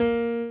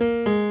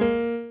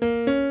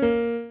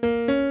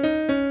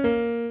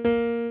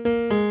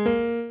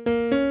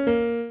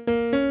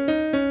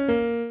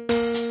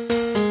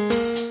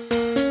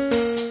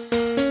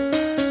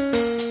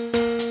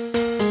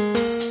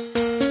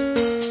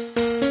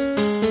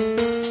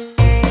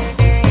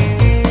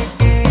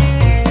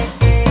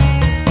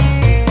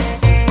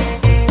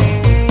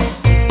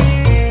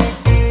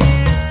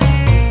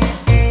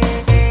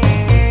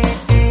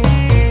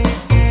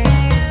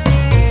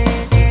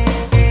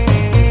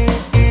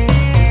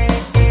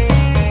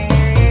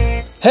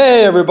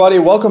Hey everybody,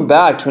 welcome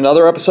back to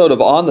another episode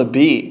of On the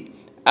Beat.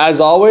 As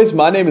always,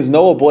 my name is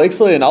Noah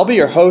Blakesley and I'll be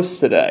your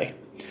host today.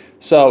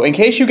 So, in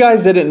case you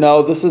guys didn't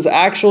know, this is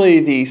actually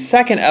the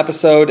second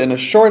episode in a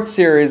short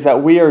series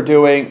that we are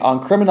doing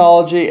on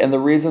criminology and the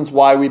reasons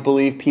why we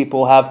believe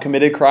people have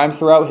committed crimes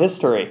throughout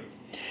history.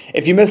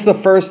 If you missed the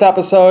first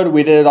episode,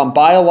 we did it on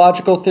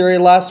biological theory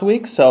last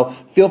week, so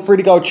feel free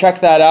to go check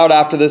that out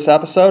after this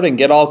episode and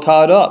get all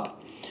caught up.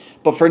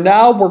 But for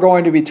now, we're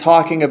going to be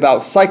talking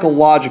about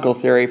psychological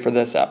theory for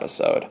this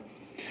episode.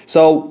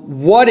 So,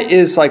 what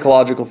is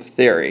psychological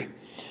theory?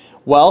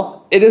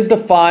 Well, it is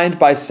defined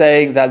by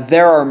saying that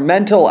there are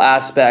mental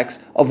aspects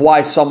of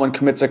why someone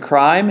commits a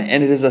crime,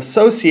 and it is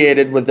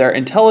associated with their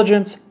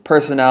intelligence,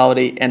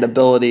 personality, and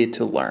ability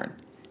to learn.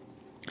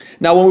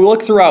 Now, when we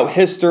look throughout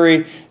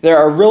history, there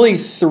are really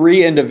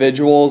three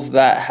individuals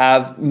that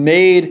have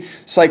made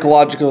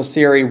psychological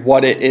theory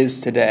what it is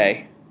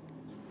today.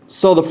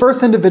 So the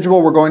first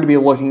individual we're going to be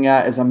looking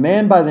at is a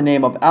man by the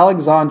name of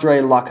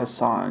Alexandre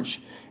Lacassagne,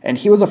 and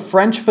he was a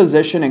French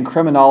physician and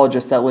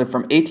criminologist that lived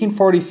from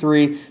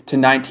 1843 to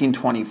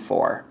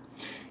 1924.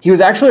 He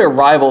was actually a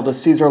rival to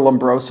Cesar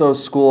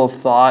Lombroso's school of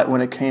thought when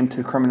it came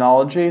to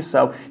criminology,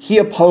 so he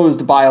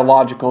opposed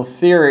biological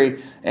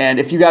theory, and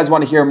if you guys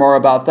want to hear more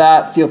about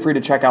that, feel free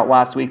to check out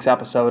last week's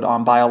episode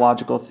on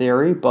biological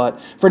theory, but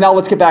for now,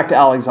 let's get back to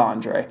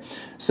Alexandre.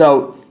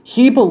 So,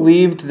 he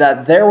believed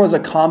that there was a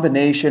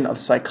combination of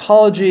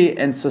psychology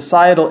and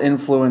societal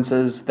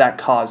influences that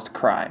caused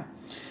crime.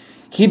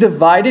 He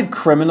divided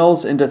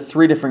criminals into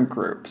three different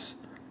groups: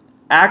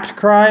 act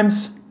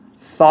crimes,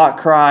 thought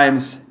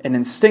crimes, and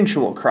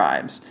instinctual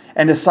crimes,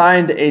 and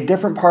assigned a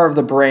different part of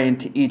the brain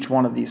to each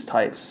one of these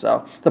types.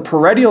 So the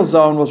parietal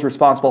zone was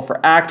responsible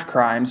for act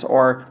crimes,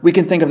 or we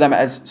can think of them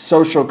as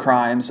social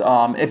crimes.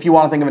 If you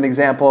want to think of an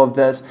example of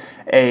this,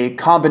 a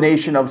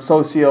combination of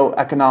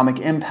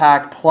socioeconomic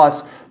impact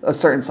plus a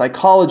certain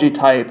psychology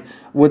type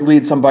would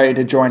lead somebody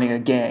to joining a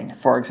gang,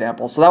 for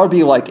example. So that would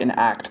be like an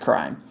act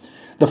crime.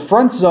 The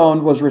front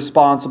zone was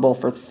responsible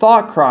for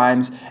thought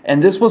crimes,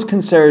 and this was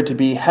considered to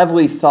be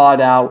heavily thought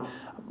out,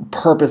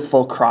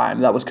 purposeful crime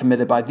that was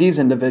committed by these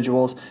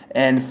individuals.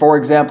 And for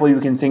example, you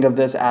can think of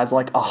this as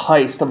like a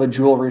heist of a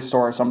jewelry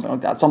store or something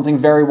like that. Something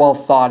very well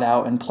thought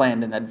out and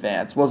planned in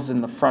advance was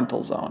in the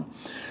frontal zone.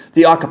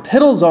 The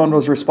occipital zone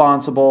was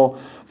responsible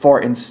for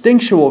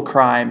instinctual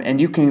crime, and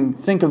you can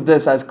think of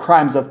this as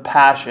crimes of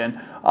passion,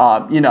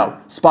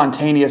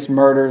 spontaneous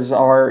murders,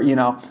 or,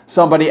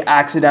 somebody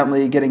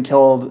accidentally getting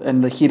killed in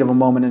the heat of a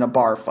moment in a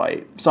bar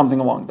fight, something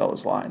along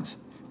those lines.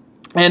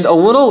 And a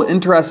little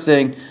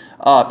interesting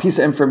piece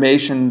of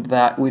information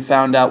that we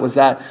found out was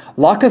that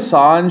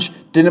Lacassagne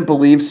didn't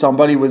believe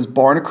somebody was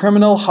born a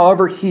criminal.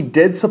 However, he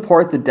did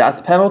support the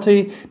death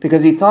penalty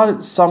because he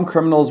thought some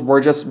criminals were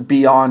just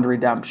beyond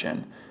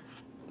redemption.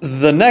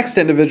 The next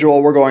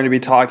individual we're going to be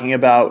talking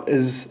about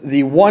is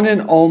the one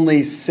and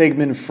only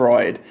Sigmund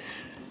Freud.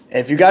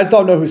 If you guys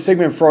don't know who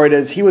Sigmund Freud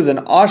is, he was an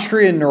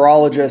Austrian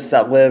neurologist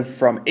that lived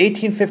from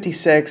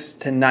 1856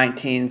 to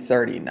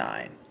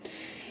 1939.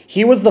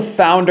 He was the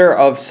founder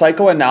of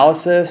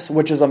psychoanalysis,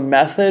 which is a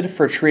method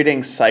for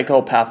treating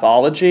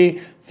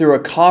psychopathology through a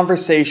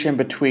conversation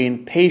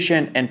between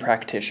patient and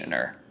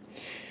practitioner.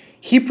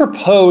 He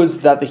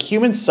proposed that the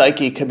human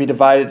psyche could be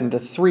divided into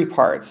three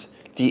parts: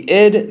 the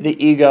id,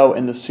 the ego,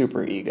 and the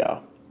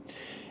superego.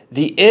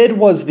 The id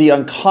was the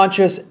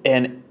unconscious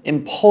and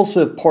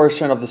impulsive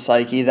portion of the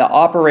psyche that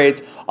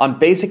operates on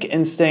basic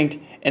instinct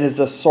and is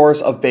the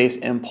source of base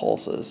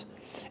impulses,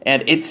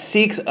 and it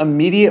seeks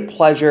immediate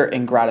pleasure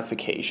and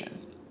gratification.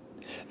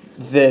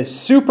 The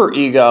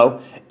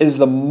superego is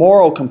the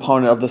moral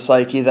component of the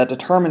psyche that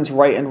determines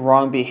right and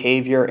wrong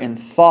behavior and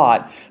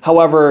thought.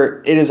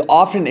 However, it is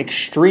often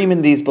extreme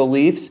in these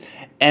beliefs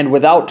and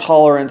without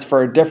tolerance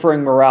for a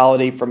differing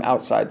morality from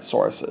outside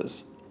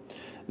sources.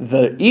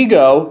 The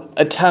ego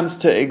attempts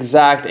to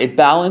exact a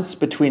balance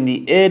between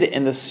the id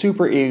and the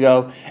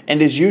superego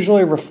and is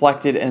usually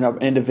reflected in an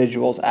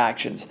individual's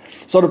actions.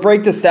 So to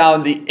break this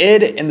down, the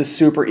id and the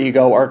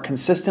superego are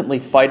consistently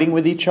fighting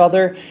with each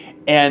other,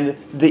 and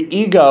the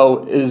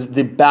ego is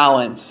the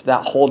balance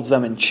that holds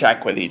them in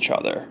check with each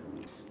other.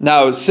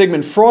 Now,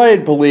 Sigmund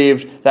Freud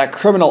believed that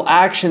criminal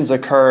actions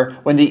occur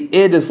when the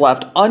id is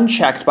left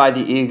unchecked by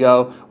the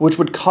ego, which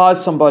would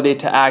cause somebody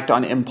to act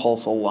on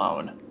impulse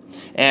alone.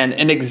 And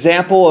an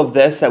example of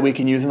this that we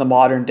can use in the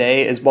modern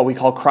day is what we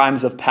call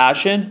crimes of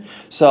passion.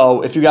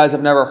 So if you guys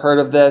have never heard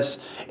of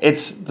this,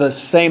 it's the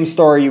same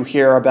story you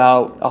hear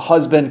about a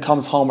husband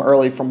comes home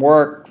early from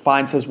work,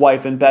 finds his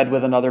wife in bed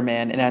with another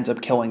man, and ends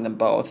up killing them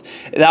both.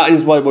 That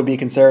is what would be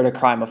considered a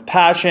crime of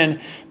passion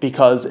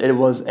because it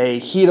was a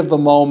heat of the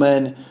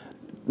moment,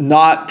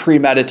 not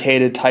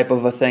premeditated type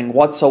of a thing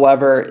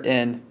whatsoever.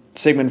 And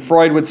Sigmund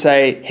Freud would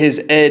say his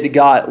id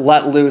got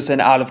let loose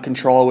and out of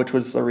control, which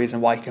was the reason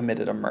why he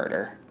committed a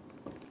murder.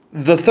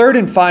 The third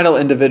and final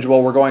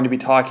individual we're going to be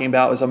talking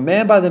about is a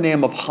man by the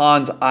name of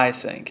Hans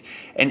Eysenck,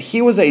 and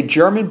he was a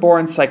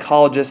German-born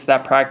psychologist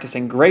that practiced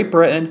in Great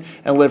Britain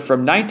and lived from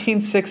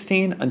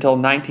 1916 until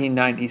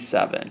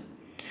 1997.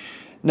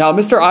 Now,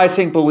 Mr.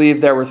 Eysenck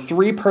believed there were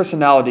 3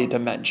 personality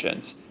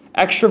dimensions: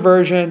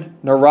 extroversion,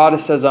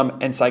 neuroticism,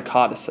 and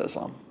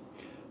psychoticism.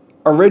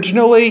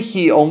 Originally,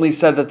 he only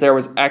said that there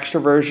was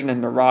extroversion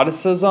and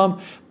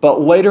neuroticism, but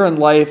later in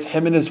life,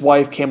 him and his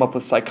wife came up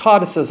with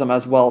psychoticism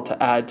as well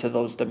to add to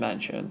those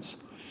dimensions.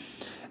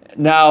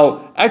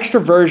 Now,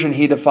 extroversion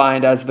he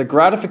defined as the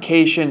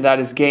gratification that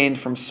is gained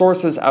from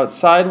sources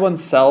outside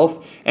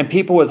oneself, and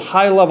people with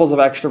high levels of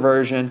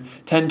extroversion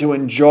tend to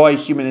enjoy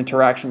human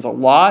interactions a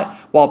lot,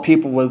 while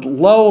people with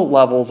low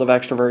levels of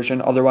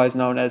extroversion, otherwise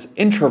known as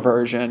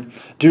introversion,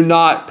 do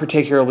not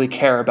particularly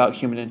care about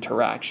human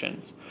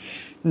interactions.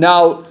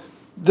 Now,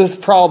 this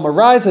problem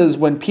arises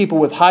when people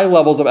with high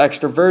levels of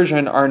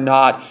extroversion are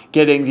not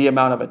getting the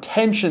amount of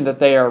attention that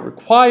they are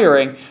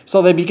requiring,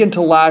 so they begin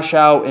to lash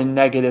out in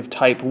negative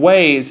type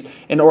ways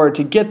in order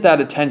to get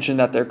that attention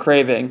that they're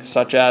craving,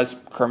 such as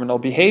criminal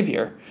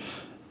behavior.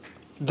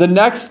 The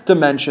next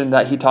dimension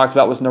that he talked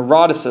about was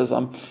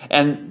neuroticism,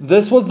 and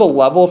this was the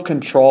level of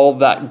control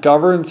that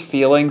governs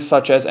feelings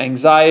such as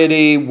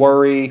anxiety,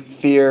 worry,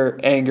 fear,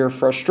 anger,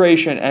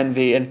 frustration,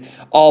 envy, and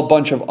all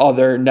bunch of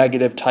other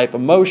negative type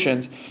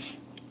emotions.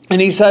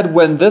 And he said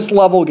when this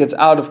level gets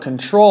out of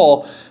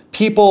control,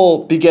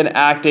 people begin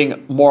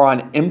acting more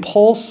on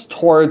impulse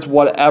towards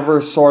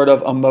whatever sort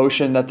of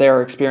emotion that they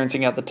are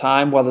experiencing at the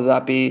time, whether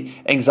that be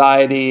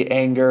anxiety,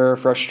 anger,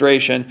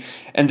 frustration,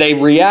 and they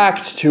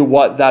react to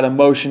what that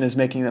emotion is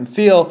making them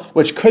feel,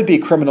 which could be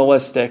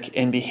criminalistic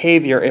in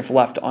behavior if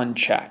left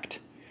unchecked.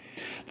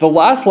 The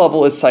last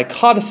level is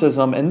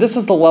psychoticism, and this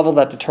is the level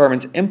that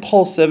determines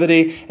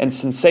impulsivity and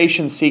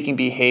sensation-seeking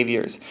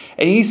behaviors.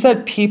 And he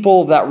said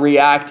people that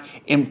react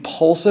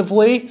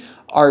impulsively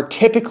are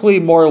typically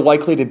more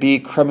likely to be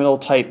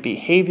criminal-type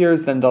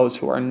behaviors than those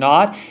who are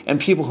not, and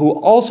people who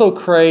also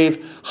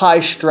crave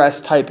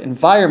high-stress-type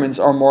environments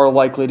are more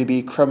likely to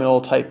be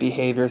criminal-type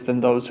behaviors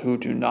than those who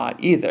do not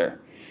either.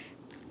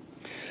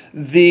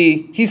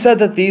 He said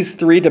that these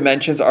 3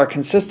 dimensions are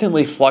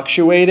consistently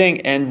fluctuating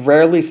and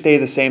rarely stay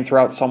the same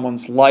throughout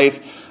someone's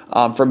life.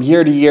 From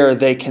year to year,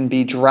 they can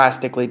be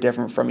drastically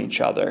different from each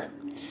other.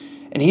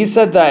 And he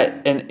said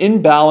that an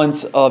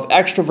imbalance of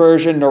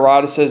extroversion,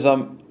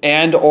 neuroticism,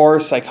 and or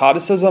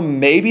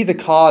psychoticism may be the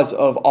cause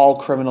of all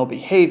criminal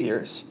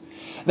behaviors.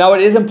 Now,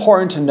 it is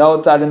important to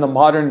note that in the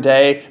modern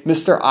day,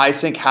 Mr.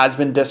 Eysenck has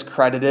been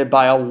discredited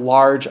by a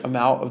large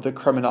amount of the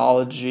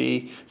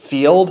criminology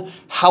field.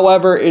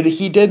 However,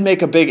 he did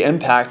make a big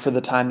impact for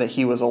the time that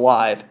he was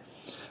alive.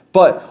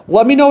 But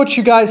let me know what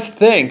you guys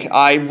think.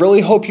 I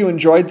really hope you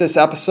enjoyed this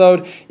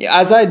episode.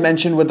 As I had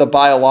mentioned with the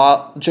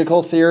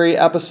biological theory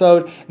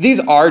episode, these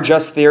are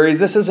just theories.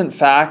 This isn't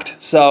fact.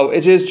 So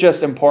it is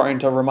just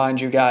important to remind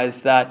you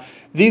guys that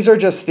these are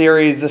just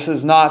theories. This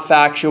is not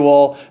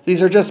factual.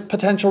 These are just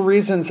potential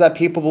reasons that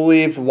people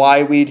believe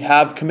why we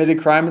have committed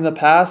crime in the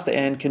past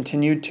and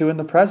continued to in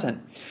the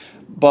present.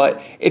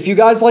 But if you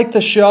guys like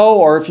the show,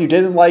 or if you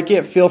didn't like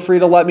it, feel free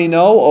to let me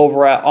know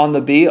over at On The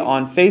Beat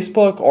on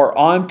Facebook, or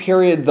on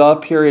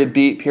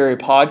 _the_beat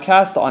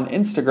podcast on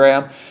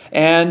Instagram.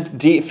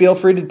 And feel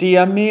free to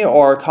DM me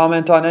or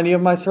comment on any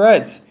of my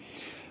threads.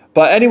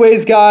 But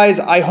anyways,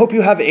 guys, I hope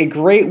you have a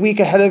great week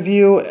ahead of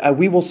you.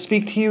 We will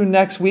speak to you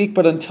next week.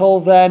 But until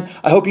then,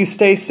 I hope you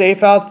stay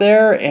safe out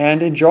there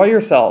and enjoy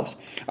yourselves.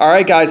 All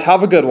right, guys,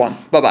 have a good one.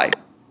 Bye-bye.